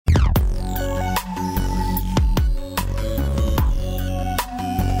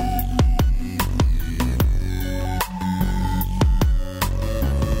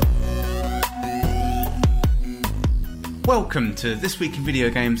Welcome to This Week in Video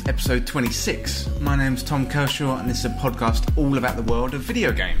Games, episode 26. My name's Tom Kershaw and this is a podcast all about the world of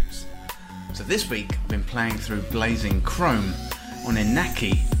video games. So this week I've been playing through Blazing Chrome,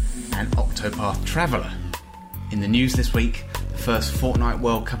 Oninaki and Octopath Traveler. In the news this week, the first Fortnite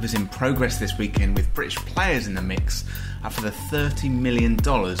World Cup is in progress this weekend with British players in the mix, up for the $30 million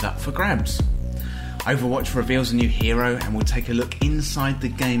up for grabs. Overwatch reveals a new hero and we'll take a look inside the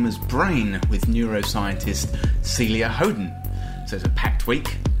gamer's brain with neuroscientist Celia Hoden. So it's a packed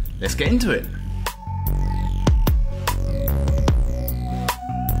week, let's get into it.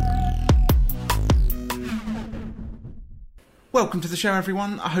 Welcome to the show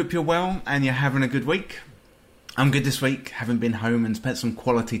everyone, I hope you're well and you're having a good week. I'm good this week, having been home and spent some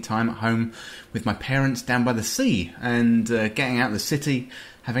quality time at home with my parents down by the sea and getting out of the city,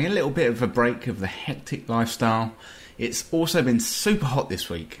 having a little bit of a break of the hectic lifestyle. It's also been super hot this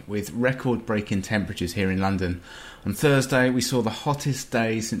week with record-breaking temperatures here in London. On Thursday we saw the hottest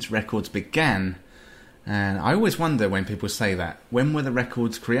day since records began, and I always wonder when people say that, when were the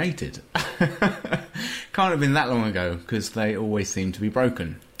records created? Can't have been that long ago because they always seem to be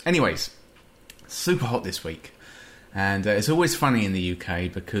broken. Anyways, super hot this week. And it's always funny in the UK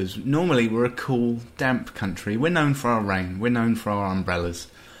because normally we're a cool, damp country. We're known for our rain. We're known for our umbrellas.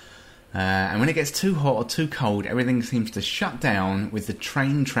 And when it gets too hot or too cold, everything seems to shut down with the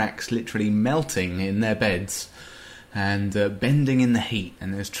train tracks literally melting in their beds and bending in the heat,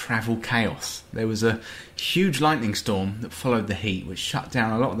 and there's travel chaos. There was a huge lightning storm that followed the heat, which shut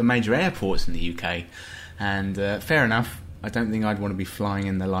down a lot of the major airports in the UK. And fair enough, I don't think I'd want to be flying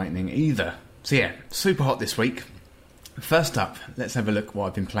in the lightning either. So yeah, super hot this week. First up, let's have a look at what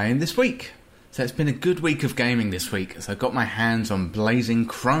I've been playing this week. So it's been a good week of gaming this week as I got my hands on Blazing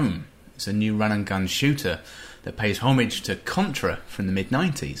Chrome. It's a new run and gun shooter that pays homage to Contra from the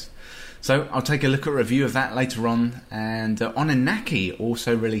mid-90s. So I'll take a look at a review of that later on, and Oninaki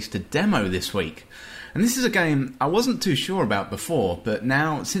also released a demo this week. And this is a game I wasn't too sure about before, but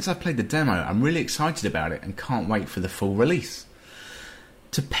now, since I've played the demo, I'm really excited about it and can't wait for the full release.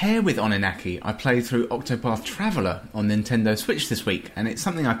 To pair with Oninaki, I played through Octopath Traveler on Nintendo Switch this week, and it's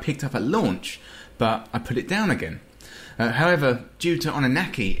something I picked up at launch, but I put it down again. However, due to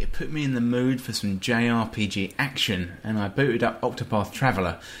Oninaki, it put me in the mood for some JRPG action, and I booted up Octopath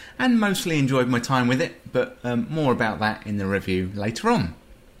Traveler, and mostly enjoyed my time with it, but more about that in the review later on.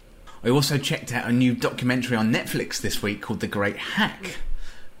 I also checked out a new documentary on Netflix this week called The Great Hack,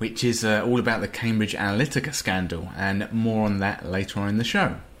 which is all about the Cambridge Analytica scandal, and more on that later on in the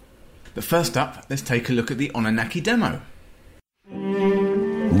show. But first up, let's take a look at the Oninaki demo.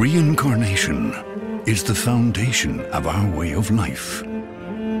 Reincarnation is the foundation of our way of life.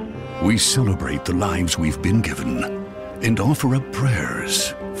 We celebrate the lives we've been given and offer up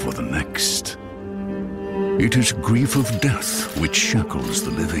prayers for the next. It is grief of death which shackles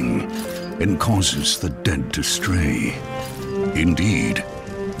the living and causes the dead to stray. Indeed,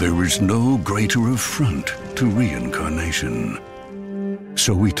 there is no greater affront to reincarnation.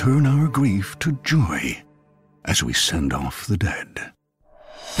 So we turn our grief to joy as we send off the dead.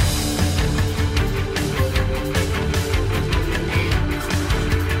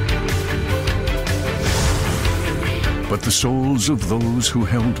 But the souls of those who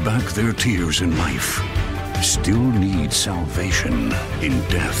held back their tears in life still need salvation in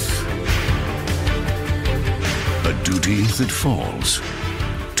death. A duty that falls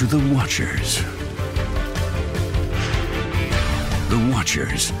to the Watchers. The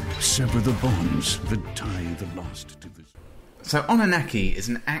Watchers sever the bonds that tie the lost to the... So Oninaki is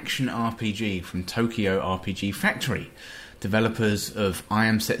an action RPG from Tokyo RPG Factory, developers of I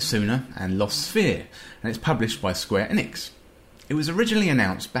Am Setsuna and Lost Sphere, and it's published by Square Enix. It was originally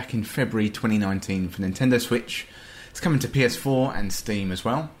announced back in February 2019 for Nintendo Switch. It's coming to PS4 and Steam as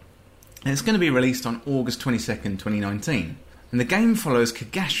well, and it's going to be released on August 22nd, 2019. And the game follows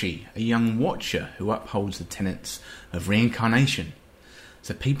Kagashi, a young watcher who upholds the tenets of reincarnation.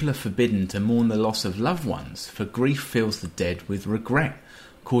 So people are forbidden to mourn the loss of loved ones, for grief fills the dead with regret,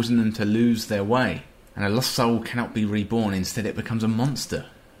 causing them to lose their way. And a lost soul cannot be reborn, instead it becomes a monster.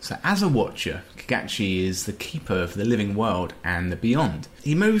 So as a watcher, Kagashi is the keeper of the living world and the beyond.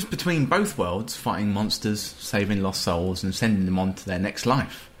 He moves between both worlds, fighting monsters, saving lost souls and sending them on to their next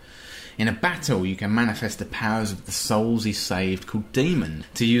life. In a battle, you can manifest the powers of the souls he saved, called demons,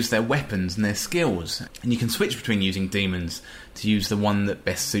 to use their weapons and their skills. And you can switch between using demons to use the one that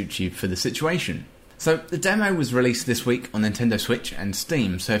best suits you for the situation. So the demo was released this week on Nintendo Switch and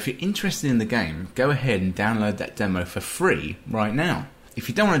Steam, so if you're interested in the game, go ahead and download that demo for free right now. If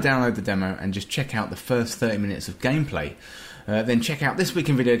you don't want to download the demo and just check out the first 30 minutes of gameplay, then check out This Week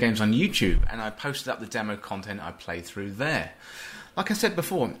in Video Games on YouTube, and I posted up the demo content I played through there. Like I said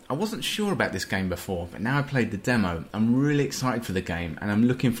before, I wasn't sure about this game before, but now I played the demo, I'm really excited for the game, and I'm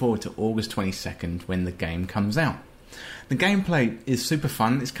looking forward to August 22nd when the game comes out. The gameplay is super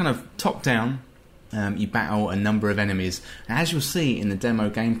fun. It's kind of top-down. You battle a number of enemies, and as you'll see in the demo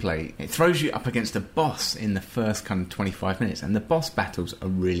gameplay, it throws you up against a boss in the first kind of 25 minutes, and the boss battles are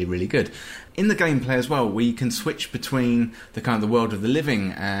really, really good. In the gameplay as well, we can switch between the world of the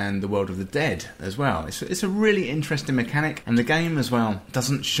living and the world of the dead as well. It's a really interesting mechanic, and the game as well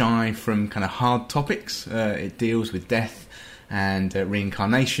doesn't shy from kind of hard topics. It deals with death and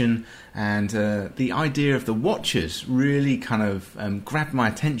reincarnation, and the idea of the Watchers really kind of grabbed my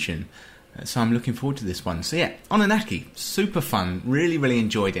attention. So I'm looking forward to this one. So yeah, Ononaki, super fun, really, really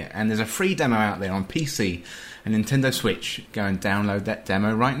enjoyed it. And there's a free demo out there on PC and Nintendo Switch. Go and download that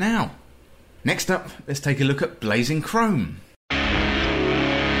demo right now. Next up, let's take a look at Blazing Chrome.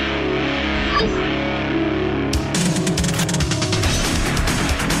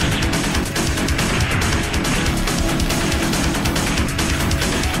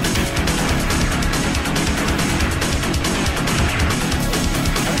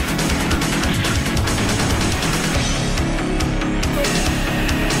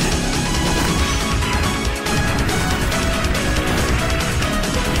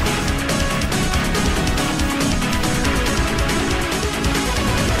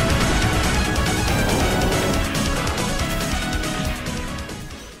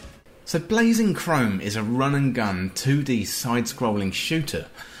 So Blazing Chrome is a run-and-gun 2D side-scrolling shooter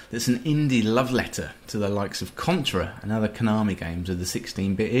that's an indie love letter to the likes of Contra and other Konami games of the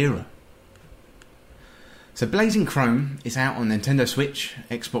 16-bit era. So Blazing Chrome is out on Nintendo Switch,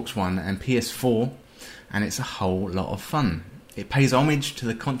 Xbox One and PS4, and it's a whole lot of fun. It pays homage to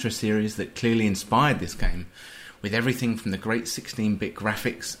the Contra series that clearly inspired this game, with everything from the great 16-bit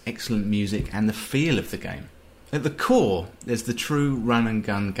graphics, excellent music and the feel of the game. At the core, there's the true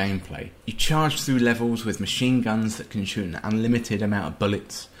run-and-gun gameplay. You charge through levels with machine guns that can shoot an unlimited amount of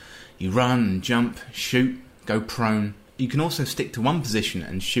bullets. You run and jump, shoot, go prone. You can also stick to one position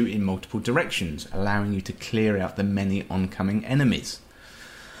and shoot in multiple directions, allowing you to clear out the many oncoming enemies.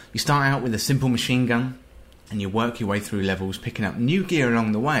 You start out with a simple machine gun, and you work your way through levels, picking up new gear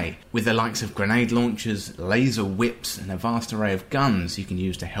along the way, with the likes of grenade launchers, laser whips and a vast array of guns you can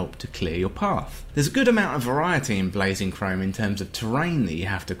use to help to clear your path. There's a good amount of variety in Blazing Chrome in terms of terrain that you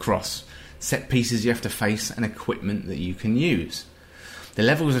have to cross, set pieces you have to face and equipment that you can use. The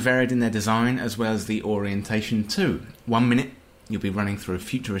levels are varied in their design as well as the orientation too. 1 minute you'll be running through a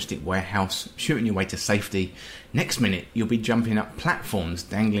futuristic warehouse, shooting your way to safety. Next minute, you'll be jumping up platforms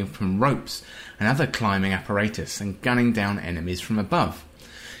dangling from ropes and other climbing apparatus and gunning down enemies from above.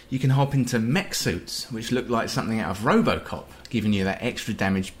 You can hop into mech suits, which look like something out of RoboCop, giving you that extra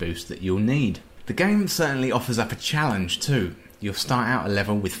damage boost that you'll need. The game certainly offers up a challenge too. You'll start out a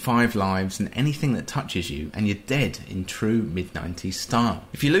level with 5 lives and anything that touches you, and you're dead in true mid-90s style.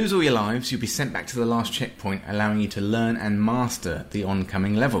 If you lose all your lives, you'll be sent back to the last checkpoint, allowing you to learn and master the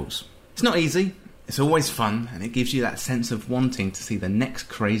oncoming levels. It's not easy, it's always fun, and it gives you that sense of wanting to see the next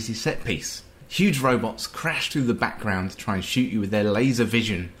crazy set piece. Huge robots crash through the background to try and shoot you with their laser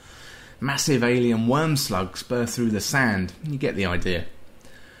vision. Massive alien worm slugs burr through the sand. You get the idea.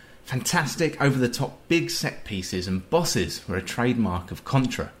 Fantastic, over-the-top big set pieces and bosses were a trademark of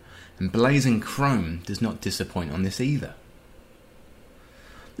Contra, and Blazing Chrome does not disappoint on this either.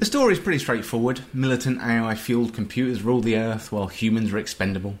 The story is pretty straightforward. Militant AI-fueled computers rule the Earth while humans are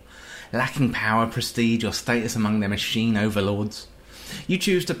expendable, lacking power, prestige or status among their machine overlords. You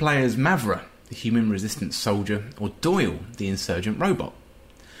choose to play as Mavra, the human resistance soldier, or Doyle, the insurgent robot.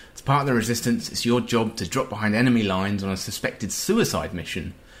 As part of the resistance, it's your job to drop behind enemy lines on a suspected suicide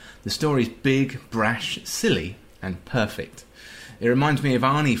mission. The story's big, brash, silly, and perfect. It reminds me of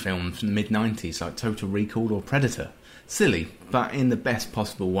Arnie films from the mid-90s like Total Recall or Predator. Silly, but in the best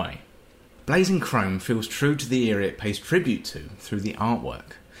possible way. Blazing Chrome feels true to the era it pays tribute to through the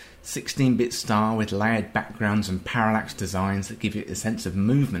artwork. 16-bit style with layered backgrounds and parallax designs that give it a sense of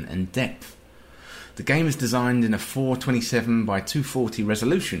movement and depth. The game is designed in a 427 by 240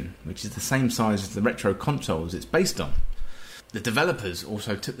 resolution, which is the same size as the retro consoles it's based on. The developers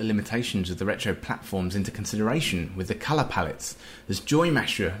also took the limitations of the retro platforms into consideration with the colour palettes, as Joy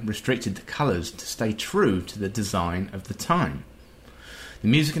Masher restricted the colours to stay true to the design of the time. The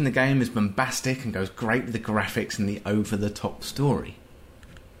music in the game is bombastic and goes great with the graphics and the over-the-top story.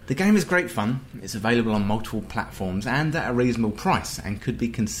 The game is great fun, it's available on multiple platforms and at a reasonable price, and could be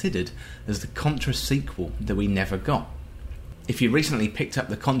considered as the Contra sequel that we never got. If you recently picked up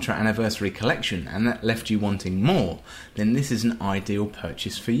the Contra Anniversary Collection and that left you wanting more, then this is an ideal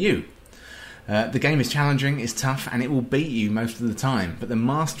purchase for you. The game is challenging, it's tough, and it will beat you most of the time, but the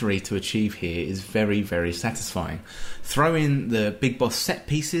mastery to achieve here is very, very satisfying. Throw in the big boss set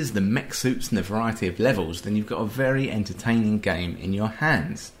pieces, the mech suits, and the variety of levels, then you've got a very entertaining game in your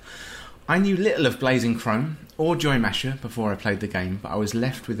hands. I knew little of Blazing Chrome or Joy Masher before I played the game, but I was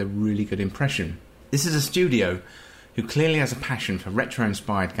left with a really good impression. This is a studio who clearly has a passion for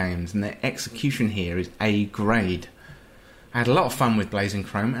retro-inspired games, and their execution here is A grade. I had a lot of fun with Blazing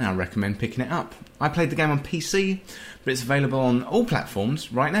Chrome, and I recommend picking it up. I played the game on PC, but it's available on all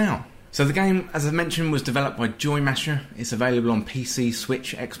platforms right now. So the game, as I mentioned, was developed by Joy Masher. It's available on PC,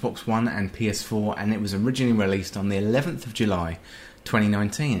 Switch, Xbox One and PS4, and it was originally released on the 11th of July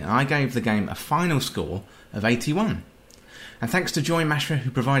 2019. And I gave the game a final score of 81. And thanks to Joy Masher,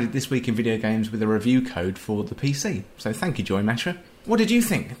 who provided This Week in Video Games with a review code for the PC. So thank you, Joy Masher. What did you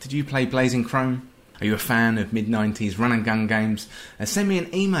think? Did you play Blazing Chrome? Are you a fan of mid-90s run-and-gun games? Send me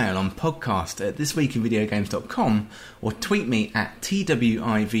an email on podcast@thisweekinvideogames.com or tweet me at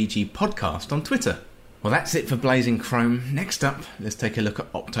TWIVGpodcast on Twitter. Well, that's it for Blazing Chrome. Next up, let's take a look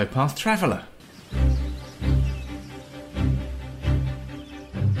at Octopath Traveler.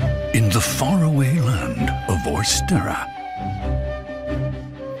 In the faraway land of Orstera,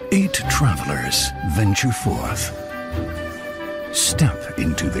 8 travelers venture forth. Step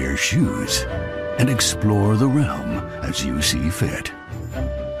into their shoes and explore the realm as you see fit.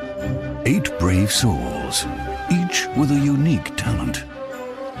 8 brave souls, each with a unique talent.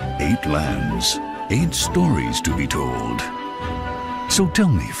 8 lands, 8 stories to be told. So tell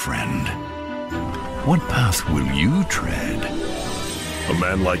me, friend, what path will you tread? A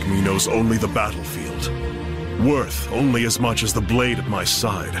man like me knows only the battlefield, worth only as much as the blade at my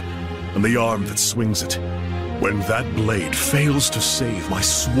side and the arm that swings it. When that blade fails to save my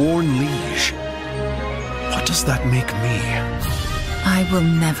sworn liege, what does that make me? I will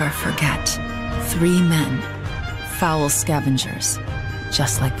never forget. 3 men, foul scavengers,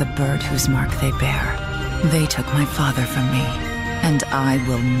 just like the bird whose mark they bear. They took my father from me, and I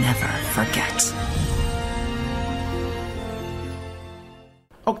will never forget.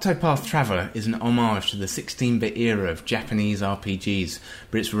 Octopath Traveler is an homage to the 16-bit era of Japanese RPGs,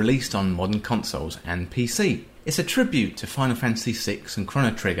 but it's released on modern consoles and PC. It's a tribute to Final Fantasy VI and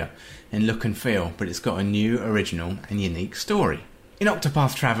Chrono Trigger in look and feel, but it's got a new, original and unique story. In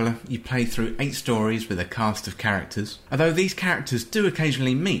Octopath Traveler, you play through 8 stories with a cast of characters. Although these characters do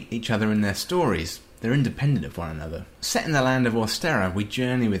occasionally meet each other in their stories, they're independent of one another. Set in the land of Orstera, we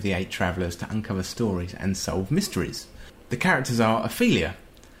journey with the 8 travellers to uncover stories and solve mysteries. The characters are Ophelia,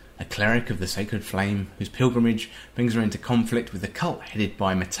 a cleric of the Sacred Flame whose pilgrimage brings her into conflict with a cult headed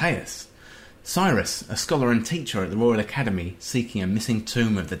by Matthias. Cyrus, a scholar and teacher at the Royal Academy seeking a missing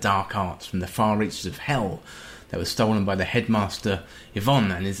tome of the dark arts from the far reaches of hell that was stolen by the headmaster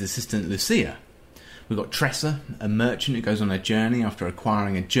Yvonne and his assistant Lucia. We've got Tressa, a merchant who goes on a journey after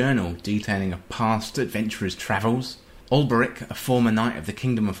acquiring a journal detailing a past adventurer's travels. Ulberic, a former knight of the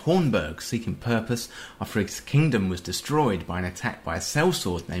Kingdom of Hornburg, seeking purpose after his kingdom was destroyed by an attack by a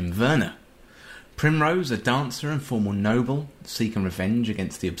sellsword named Verna. Primrose, a dancer and former noble, seeking revenge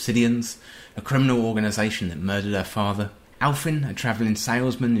against the Obsidians, a criminal organisation that murdered her father. Alfin, a travelling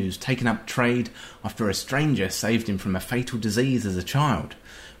salesman who's taken up trade after a stranger saved him from a fatal disease as a child.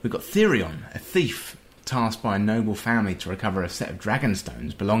 We've got Therion, a thief, tasked by a noble family to recover a set of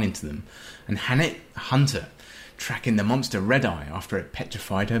dragonstones belonging to them. And Hannet, a hunter, tracking the monster Red Eye after it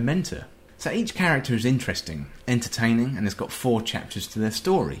petrified her mentor. So each character is interesting, entertaining, and has got 4 chapters to their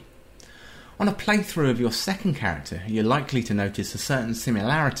story. On a playthrough of your second character, you're likely to notice a certain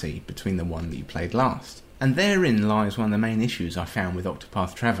similarity between the one that you played last. And therein lies one of the main issues I found with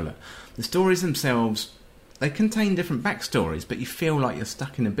Octopath Traveler. The stories themselves, they contain different backstories, but you feel like you're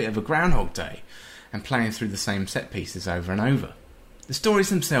stuck in a bit of a Groundhog Day and playing through the same set pieces over and over. The stories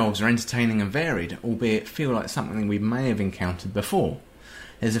themselves are entertaining and varied, albeit feel like something we may have encountered before.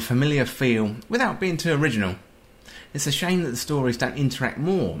 There's a familiar feel, without being too original. It's a shame that the stories don't interact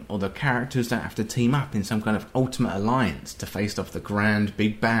more, or the characters don't have to team up in some kind of ultimate alliance to face off the grand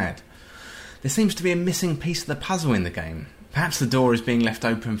big bad. There seems to be a missing piece of the puzzle in the game. Perhaps the door is being left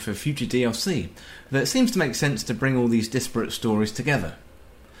open for future DLC, though it seems to make sense to bring all these disparate stories together.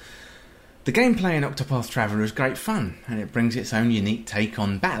 The gameplay in Octopath Traveler is great fun, and it brings its own unique take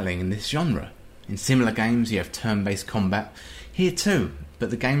on battling in this genre. In similar games you have turn-based combat, here too, but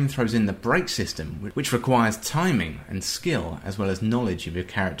the game throws in the break system, which requires timing and skill as well as knowledge of your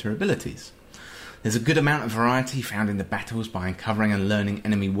character abilities. There's a good amount of variety found in the battles by uncovering and learning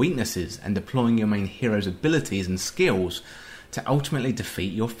enemy weaknesses and deploying your main hero's abilities and skills, to ultimately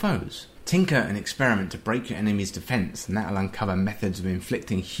defeat your foes. Tinker and experiment to break your enemy's defense, and that'll uncover methods of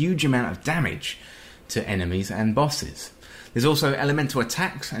inflicting a huge amount of damage to enemies and bosses. There's also elemental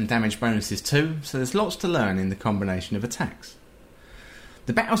attacks and damage bonuses too, so there's lots to learn in the combination of attacks.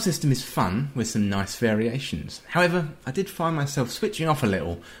 The battle system is fun with some nice variations. However, I did find myself switching off a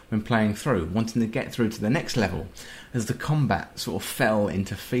little when playing through, wanting to get through to the next level, as the combat sort of fell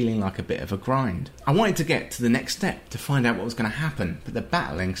into feeling like a bit of a grind. I wanted to get to the next step to find out what was going to happen, but the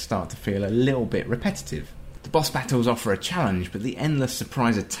battling started to feel a little bit repetitive. The boss battles offer a challenge, but the endless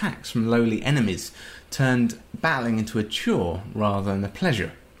surprise attacks from lowly enemies turned battling into a chore rather than a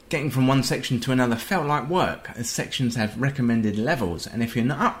pleasure. Getting from one section to another felt like work, as sections have recommended levels, and if you're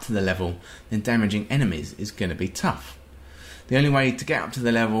not up to the level, then damaging enemies is going to be tough. The only way to get up to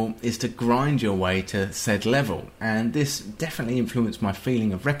the level is to grind your way to said level, and this definitely influenced my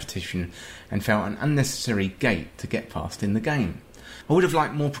feeling of repetition and felt an unnecessary gate to get past in the game. I would have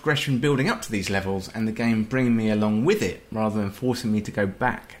liked more progression building up to these levels and the game bringing me along with it rather than forcing me to go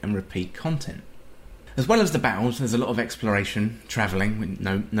back and repeat content. As well as the battles, there's a lot of exploration, travelling,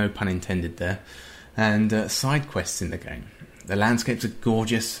 no pun intended there, and side quests in the game. The landscapes are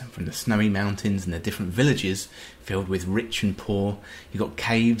gorgeous, from the snowy mountains and the different villages filled with rich and poor. You've got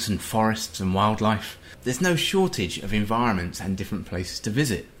caves and forests and wildlife. There's no shortage of environments and different places to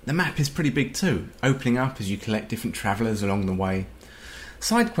visit. The map is pretty big too, opening up as you collect different travellers along the way.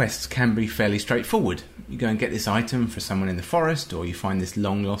 Side quests can be fairly straightforward. You go and get this item for someone in the forest, or you find this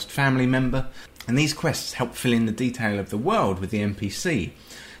long lost family member, and these quests help fill in the detail of the world with the NPC,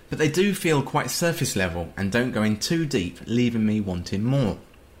 but they do feel quite surface level and don't go in too deep, leaving me wanting more.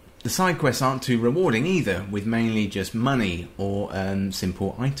 The side quests aren't too rewarding either, with mainly just money or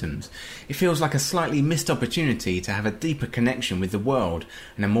simple items. It feels like a slightly missed opportunity to have a deeper connection with the world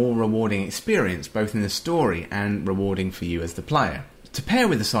and a more rewarding experience, both in the story and rewarding for you as the player. To pair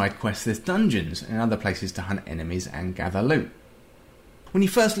with the side quests, there's dungeons and other places to hunt enemies and gather loot. When you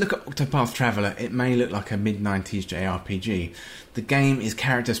first look at Octopath Traveler, it may look like a mid-90s JRPG. The game is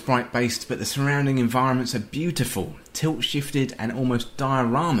character sprite based, but the surrounding environments are beautiful, tilt-shifted and almost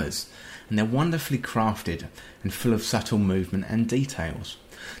dioramas, and they're wonderfully crafted and full of subtle movement and details.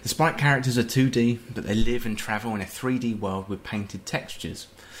 The sprite characters are 2D, but they live and travel in a 3D world with painted textures.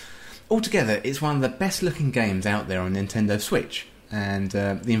 Altogether, it's one of the best looking games out there on Nintendo Switch, and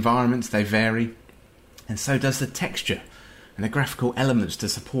the environments, they vary, and so does the texture and the graphical elements to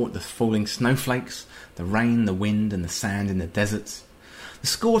support the falling snowflakes, the rain, the wind and the sand in the deserts. The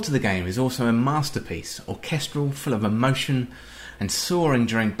score to the game is also a masterpiece, orchestral, full of emotion and soaring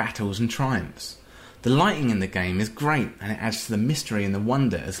during battles and triumphs. The lighting in the game is great, and it adds to the mystery and the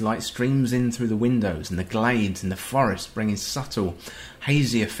wonder as light streams in through the windows and the glades and the forest, bringing subtle,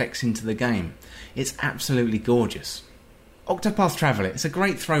 hazy effects into the game. It's absolutely gorgeous. Octopath Traveler is a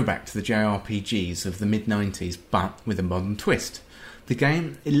great throwback to the JRPGs of the mid-90s, but with a modern twist. The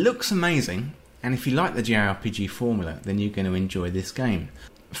game, it looks amazing, and if you like the JRPG formula, then you're going to enjoy this game.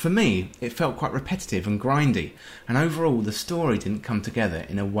 For me, it felt quite repetitive and grindy, and overall the story didn't come together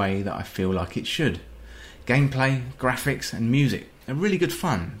in a way that I feel like it should. Gameplay, graphics and music are really good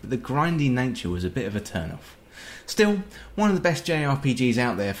fun, but the grindy nature was a bit of a turn-off. Still, one of the best JRPGs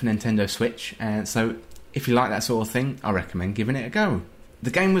out there for Nintendo Switch, and so if you like that sort of thing, I recommend giving it a go.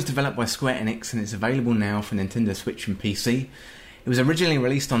 The game was developed by Square Enix and it's available now for Nintendo Switch and PC. It was originally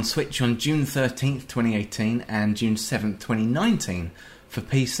released on Switch on June 13th, 2018 and June 7th, 2019 for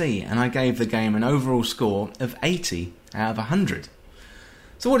PC, and I gave the game an overall score of 80 out of 100.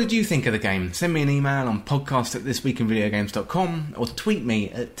 So what did you think of the game? Send me an email on podcast@thisweekinvideogames.com or tweet me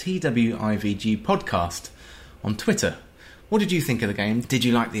at TWIVGpodcast on Twitter. What did you think of the game? Did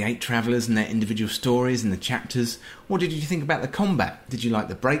you like the 8 travellers and their individual stories and the chapters? What did you think about the combat? Did you like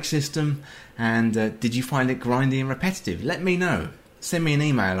the break system? And did you find it grindy and repetitive? Let me know. Send me an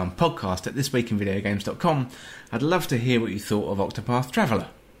email on podcast@thisweekinvideogames.com. I'd love to hear what you thought of Octopath Traveler.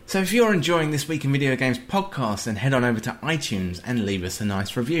 So if you're enjoying This Week in Video Games podcast, then head on over to iTunes and leave us a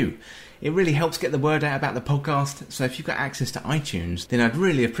nice review. It really helps get the word out about the podcast, so if you've got access to iTunes, then I'd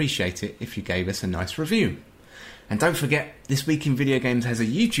really appreciate it if you gave us a nice review. And don't forget, This Week in Video Games has a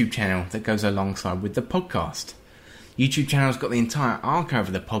YouTube channel that goes alongside with the podcast. YouTube channel's got the entire archive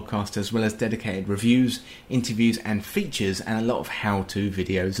of the podcast, as well as dedicated reviews, interviews and features, and a lot of how-to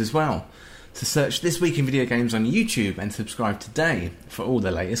videos as well. So search This Week in Video Games on YouTube and subscribe today for all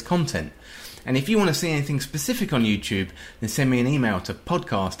the latest content. And if you want to see anything specific on YouTube, then send me an email to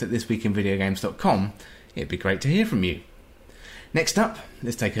podcast@thisweekinvideogames.com. It'd be great to hear from you. Next up,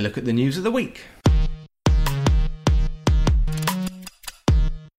 let's take a look at the news of the week.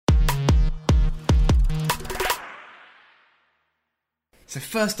 So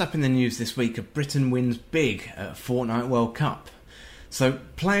first up in the news this week, Britain wins big at Fortnite World Cup. So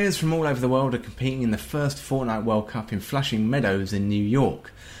players from all over the world are competing in the first Fortnite World Cup in Flushing Meadows in New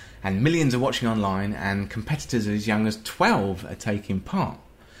York. And millions are watching online, and competitors as young as 12 are taking part.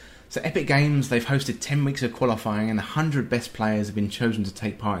 So Epic Games, they've hosted 10 weeks of qualifying, and 100 best players have been chosen to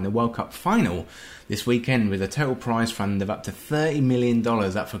take part in the World Cup final this weekend, with a total prize fund of up to $30 million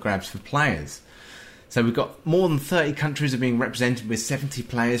up for grabs for players. So we've got more than 30 countries are being represented, with 70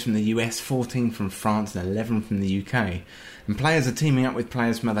 players from the US, 14 from France and 11 from the UK. And players are teaming up with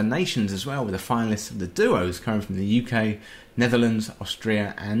players from other nations as well, with the finalists of the duos coming from the UK, Netherlands,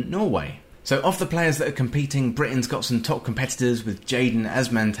 Austria and Norway. So of the players that are competing, Britain's got some top competitors, with Jaden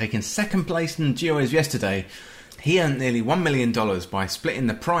Asman taking second place in the duos yesterday. He earned nearly $1 million by splitting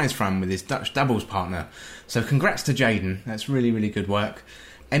the prize fund with his Dutch doubles partner. So congrats to Jaden, that's really, really good work.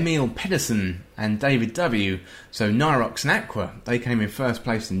 Emil Pedersen and David W, so Nyrox and Aqua, they came in first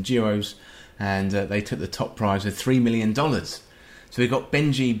place in duos, and they took the top prize with $3 million. So we've got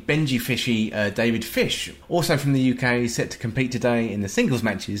Benji Fishy, David Fish, also from the UK, set to compete today in the singles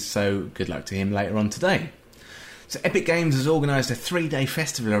matches, so good luck to him later on today. So Epic Games has organised a 3-day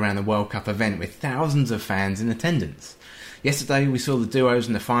festival around the World Cup event with thousands of fans in attendance. Yesterday we saw the duos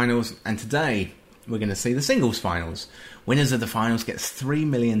and the finals, and today we're going to see the singles finals. Winners of the finals get $3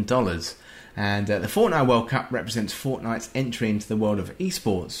 million. And the Fortnite World Cup represents Fortnite's entry into the world of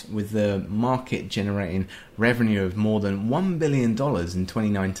esports, with the market generating revenue of more than $1 billion in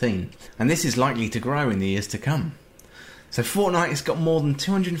 2019. And this is likely to grow in the years to come. So Fortnite has got more than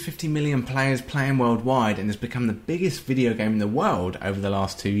 250 million players playing worldwide, and has become the biggest video game in the world over the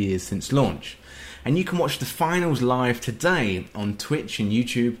last 2 years since launch. And you can watch the finals live today on Twitch and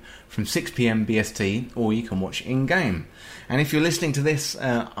YouTube from 6 PM BST, or you can watch in-game. And if you're listening to this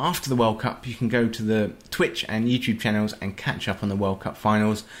after the World Cup, you can go to the Twitch and YouTube channels and catch up on the World Cup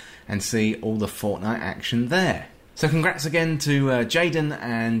finals and see all the Fortnite action there. So congrats again to Jaden,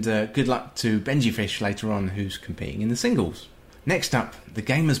 and good luck to Benji Fish later on, who's competing in the singles. Next up, the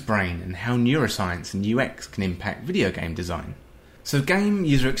gamer's brain and how neuroscience and UX can impact video game design. So game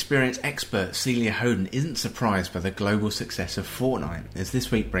user experience expert Celia Hoden isn't surprised by the global success of Fortnite, as this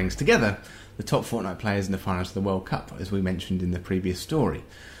week brings together the top Fortnite players in the finals of the World Cup, as we mentioned in the previous story.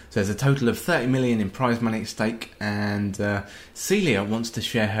 So there's a total of $30 million in prize money at stake, and Celia wants to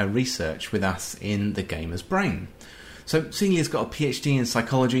share her research with us in the gamer's brain. So Celia's got a PhD in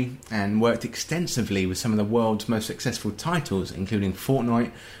psychology and worked extensively with some of the world's most successful titles, including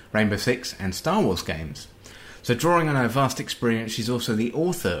Fortnite, Rainbow Six and Star Wars games. So drawing on her vast experience, she's also the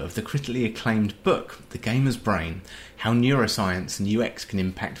author of the critically acclaimed book, The Gamer's Brain, How Neuroscience and UX Can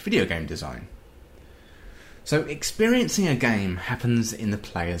Impact Video Game Design. So experiencing a game happens in the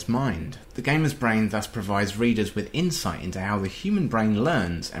player's mind. The gamer's brain thus provides readers with insight into how the human brain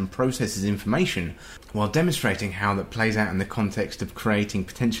learns and processes information, while demonstrating how that plays out in the context of creating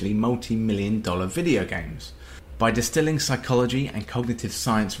potentially multi-million-dollar video games. By distilling psychology and cognitive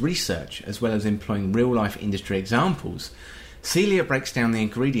science research, as well as employing real-life industry examples, Celia breaks down the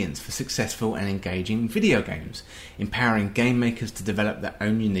ingredients for successful and engaging video games, empowering game makers to develop their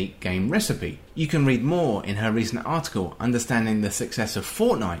own unique game recipe. You can read more in her recent article, Understanding the Success of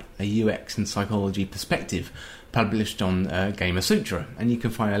Fortnite, a UX and Psychology Perspective, published on Gamasutra, and you can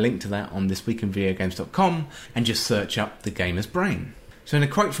find a link to that on thisweekinvideogames.com and just search up The Gamer's Brain. So in a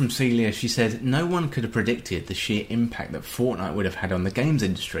quote from Celia, she said, "No one could have predicted the sheer impact that Fortnite would have had on the games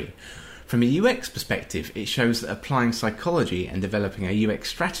industry. From a UX perspective, it shows that applying psychology and developing a UX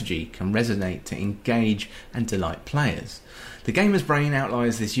strategy can resonate to engage and delight players. The Gamer's Brain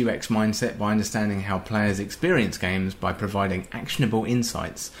outlines this UX mindset by understanding how players experience games by providing actionable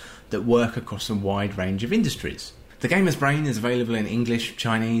insights that work across a wide range of industries." The Gamer's Brain is available in English,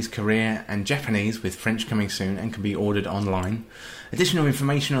 Chinese, Korean and Japanese, with French coming soon, and can be ordered online. Additional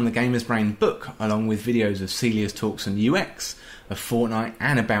information on the Gamer's Brain book, along with videos of Celia's talks on UX, of Fortnite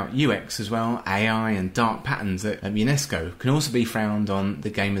and about UX as well, AI and dark patterns at UNESCO, can also be found on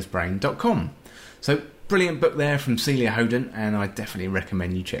thegamersbrain.com. So brilliant book there from Celia Hoden, and I definitely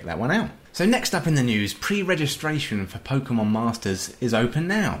recommend you check that one out. So next up in the news, pre-registration for Pokemon Masters is open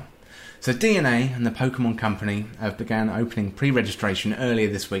now. So DNA and the Pokemon Company have begun opening pre-registration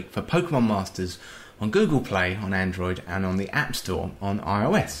earlier this week for Pokemon Masters on Google Play on Android and on the App Store on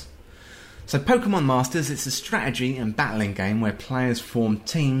iOS. So Pokemon Masters, it's a strategy and battling game where players form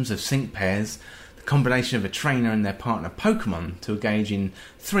teams of sync pairs, the combination of a trainer and their partner Pokemon, to engage in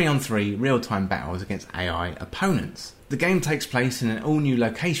 3-on-3 real-time battles against AI opponents. The game takes place in an all-new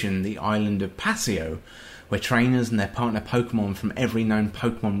location, the island of Paseo, where trainers and their partner Pokemon from every known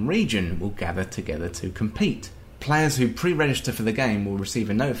Pokemon region will gather together to compete. Players who pre-register for the game will receive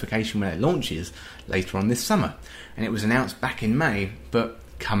a notification when it launches later on this summer, and it was announced back in May, but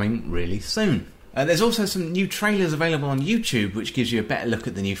coming really soon. There's also some new trailers available on YouTube which gives you a better look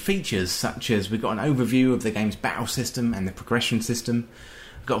at the new features, such as we've got an overview of the game's battle system and the progression system.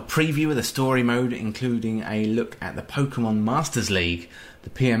 We've got a preview of the story mode, including a look at the Pokemon Masters League, the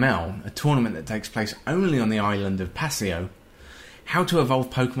PML, a tournament that takes place only on the island of Paseo. How to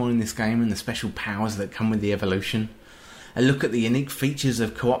evolve Pokemon in this game and the special powers that come with the evolution. A look at the unique features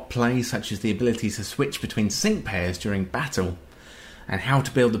of co-op play, such as the ability to switch between sync pairs during battle. And how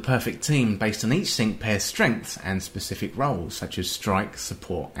to build the perfect team based on each sync pair's strengths and specific roles, such as strike,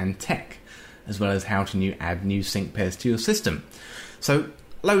 support and tech, as well as how to add new sync pairs to your system. So,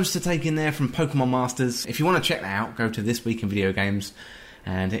 loads to take in there from Pokemon Masters. If you want to check that out, go to This Week in Video Games,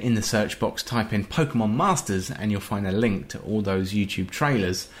 and in the search box type in Pokemon Masters and you'll find a link to all those YouTube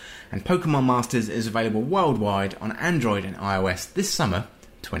trailers. And Pokemon Masters is available worldwide on Android and iOS this summer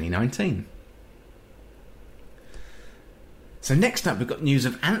 2019. So next up we've got news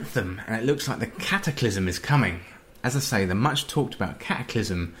of Anthem, and it looks like the Cataclysm is coming. As I say, the much talked about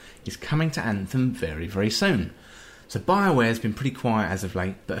Cataclysm is coming to Anthem very, very soon. So BioWare has been pretty quiet as of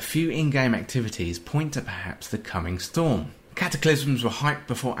late, but a few in-game activities point to perhaps the coming storm. Cataclysms were hyped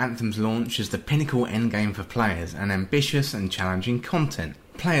before Anthem's launch as the pinnacle endgame for players and ambitious and challenging content.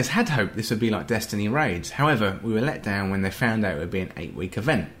 Players had hoped this would be like Destiny raids, however we were let down when they found out it would be an 8-week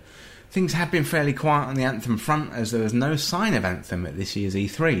event. Things had been fairly quiet on the Anthem front, as there was no sign of Anthem at this year's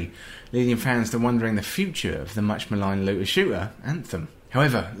E3, leading fans to wondering the future of the much maligned looter shooter, Anthem.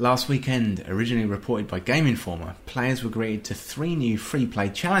 However, last weekend, originally reported by Game Informer, players were greeted to 3 new free-play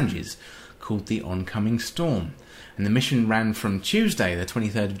challenges called the Oncoming Storm, and the mission ran from Tuesday the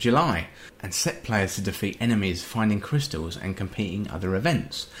 23rd of July and set players to defeat enemies, finding crystals and competing other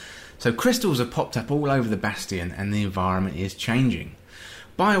events. So crystals have popped up all over the Bastion and the environment is changing.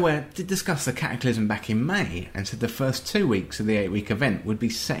 BioWare did discuss the Cataclysm back in May and said the first 2 weeks of the 8-week event would be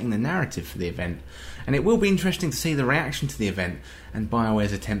setting the narrative for the event, and it will be interesting to see the reaction to the event and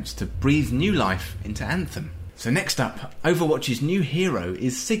BioWare's attempts to breathe new life into Anthem. So next up, Overwatch's new hero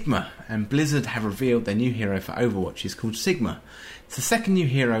is Sigma, and Blizzard have revealed their new hero for Overwatch is called Sigma. It's the second new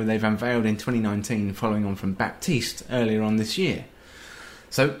hero they've unveiled in 2019, following on from Baptiste earlier on this year.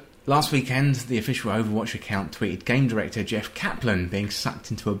 So last weekend, the official Overwatch account tweeted game director Jeff Kaplan being sucked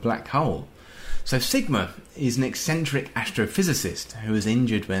into a black hole. So Sigma is an eccentric astrophysicist who was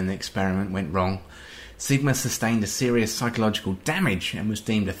injured when the experiment went wrong. Sigma sustained a serious psychological damage and was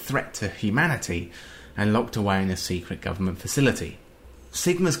deemed a threat to humanity and locked away in a secret government facility.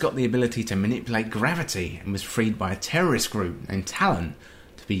 Sigma's got the ability to manipulate gravity and was freed by a terrorist group named Talon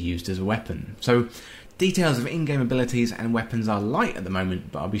to be used as a weapon. So details of in-game abilities and weapons are light at the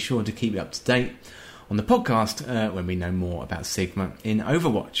moment, but I'll be sure to keep you up to date on the podcast when we know more about Sigma in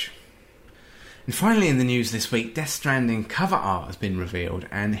Overwatch. And finally in the news this week, Death Stranding cover art has been revealed,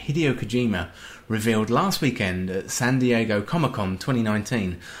 and Hideo Kojima revealed last weekend at San Diego Comic-Con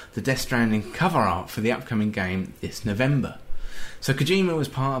 2019 the Death Stranding cover art for the upcoming game this November. So Kojima was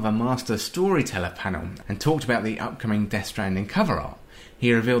part of a Master Storyteller panel and talked about the upcoming Death Stranding cover art.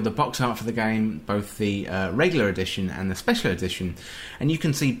 He revealed the box art for the game, both the regular edition and the special edition, and you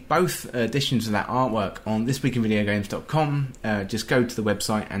can see both editions of that artwork on thisweekinvideogames.com. Just go to the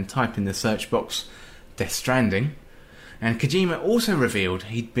website and type in the search box Death Stranding. And Kojima also revealed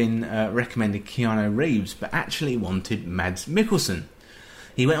he'd been recommended Keanu Reeves, but actually wanted Mads Mikkelsen.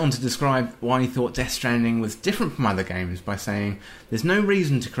 He went on to describe why he thought Death Stranding was different from other games by saying, "There's no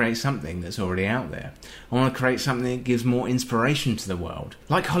reason to create something that's already out there. I want to create something that gives more inspiration to the world.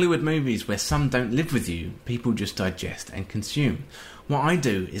 Like Hollywood movies where some don't live with you, people just digest and consume. What I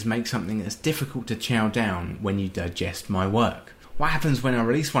do is make something that's difficult to chow down when you digest my work. What happens when I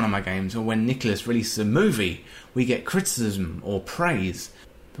release one of my games, or when Nicholas releases a movie? We get criticism or praise.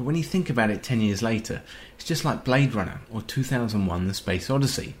 But when you think about it 10 years later, it's just like Blade Runner or 2001 The Space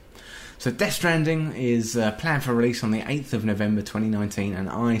Odyssey." So Death Stranding is planned for release on the 8th of November 2019, and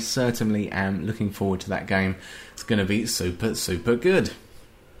I certainly am looking forward to that game. It's going to be super, super good.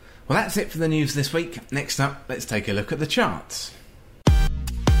 Well, that's it for the news this week. Next up, let's take a look at the charts.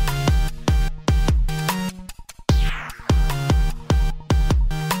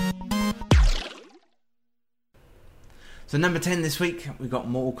 So number 10 this week, we've got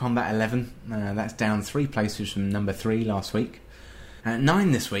Mortal Kombat 11. That's down 3 places from number 3 last week. At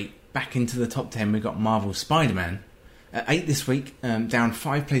 9 this week, back into the top 10, we've got Marvel's Spider-Man. At 8 this week, down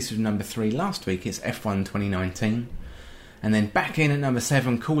 5 places from number 3 last week, it's F1 2019. And then back in at number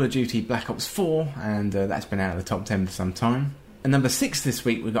 7, Call of Duty Black Ops 4, and that's been out of the top 10 for some time. At number 6 this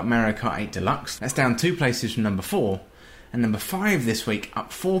week, we've got Mario Kart 8 Deluxe. That's down 2 places from number 4. And number 5 this week,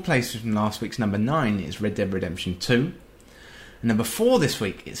 up 4 places from last week's number 9, is Red Dead Redemption 2. And number 4 this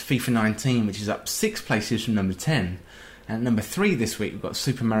week, it's FIFA 19, which is up 6 places from number 10. And at number 3 this week, we've got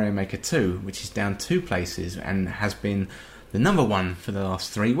Super Mario Maker 2, which is down 2 places and has been the number 1 for the last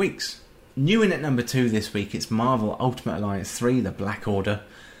 3 weeks. New in at number 2 this week, it's Marvel Ultimate Alliance 3, The Black Order.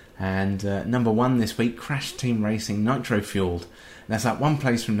 And number 1 this week, Crash Team Racing Nitro Fueled. That's up 1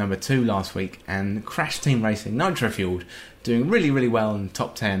 place from number 2 last week, and Crash Team Racing Nitro Fueled doing really, really well in the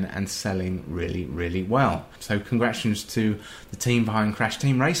top 10 and selling really, really well. So congratulations to the team behind Crash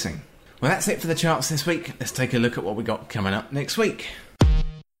Team Racing. Well, that's it for the charts this week. Let's take a look at what we got coming up next week.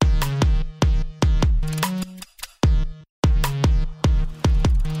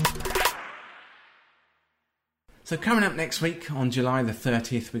 So coming up next week, on July the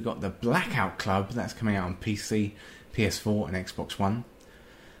 30th, we've got the Blackout Club. That's coming out on PC, PS4 and Xbox One.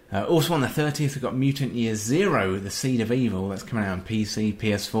 Also on the 30th, we've got Mutant Year Zero, The Seed of Evil. That's coming out on PC,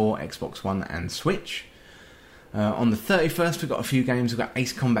 PS4, Xbox One and Switch. On the 31st, we've got a few games. We've got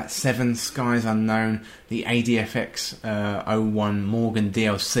Ace Combat 7, Skies Unknown, the ADFX 01 Morgan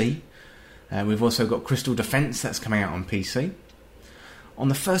DLC. We've also got Crystal Defense. That's coming out on PC. On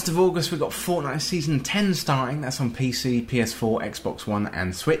the 1st of August, we've got Fortnite Season 10 starting. That's on PC, PS4, Xbox One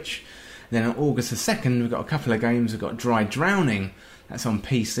and Switch. Then on August the 2nd, we've got a couple of games. We've got Dry Drowning. That's on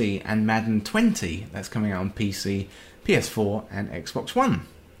PC. And Madden 20. That's coming out on PC, PS4 and Xbox One.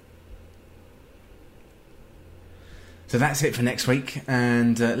 So that's it for next week.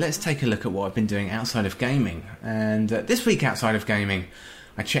 And let's take a look at what I've been doing outside of gaming. And this week outside of gaming,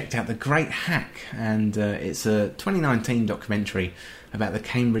 I checked out The Great Hack. And it's a 2019 documentary about the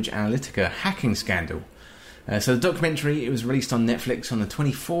Cambridge Analytica hacking scandal. So the documentary, it was released on Netflix on the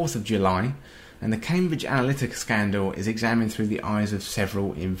 24th of July, and the Cambridge Analytica scandal is examined through the eyes of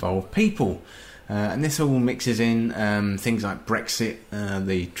several involved people. And this all mixes in things like Brexit,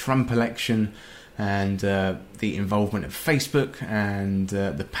 the Trump election, and the involvement of Facebook, and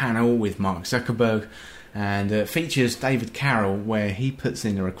the panel with Mark Zuckerberg, and features David Carroll, where he puts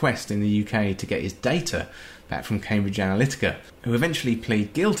in a request in the UK to get his data back from Cambridge Analytica, who eventually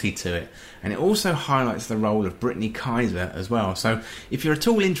plead guilty to it. And it also highlights the role of Brittany Kaiser as well. So if you're at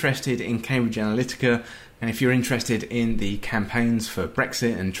all interested in Cambridge Analytica, and if you're interested in the campaigns for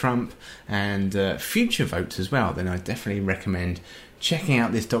Brexit and Trump and future votes as well, then I definitely recommend checking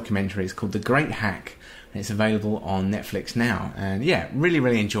out this documentary. It's called The Great Hack, and it's available on Netflix now. And yeah, really,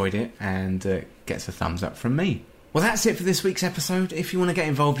 really enjoyed it, and gets a thumbs up from me. Well, that's it for this week's episode. If you want to get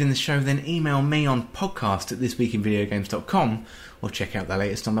involved in the show, then email me on podcast@thisweekinvideogames.com, or check out the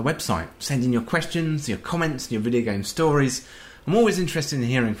latest on the website. Send in your questions, your comments, your video game stories. I'm always interested in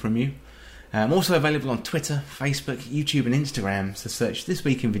hearing from you. I'm also available on Twitter, Facebook, YouTube and Instagram, so search This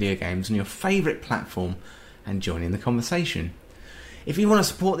Week in Video Games on your favourite platform and join in the conversation. If you want to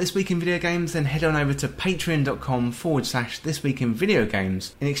support This Week in Video Games, then head on over to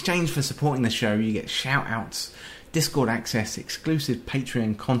patreon.com/thisweekinvideogames. In exchange for supporting the show, you get shout-outs, Discord access, exclusive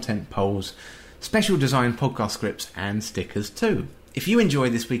Patreon content polls, special design podcast scripts and stickers too. If you enjoy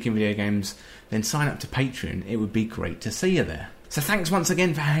This Week in Video Games, then sign up to Patreon. It would be great to see you there. So thanks once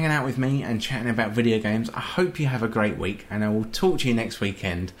again for hanging out with me and chatting about video games. I hope you have a great week, and I will talk to you next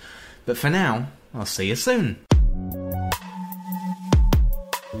weekend. But for now, I'll see you soon.